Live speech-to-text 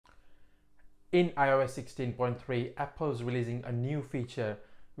In iOS 16.3, Apple's releasing a new feature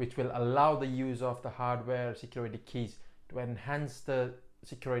which will allow the use of the hardware security keys to enhance the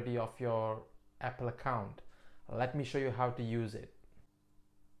security of your Apple account. Let me show you how to use it.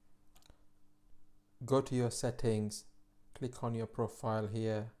 Go to your settings, click on your profile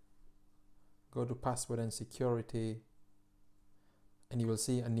here, go to password and security, and you will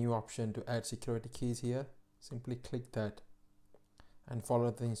see a new option to add security keys here. Simply click that and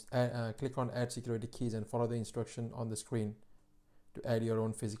follow things. Click on add security keys and follow the instruction on the screen to add your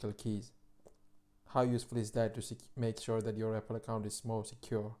own physical keys. How useful is that to make sure that your Apple account is more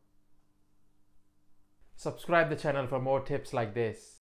secure? Subscribe the channel for more tips like this.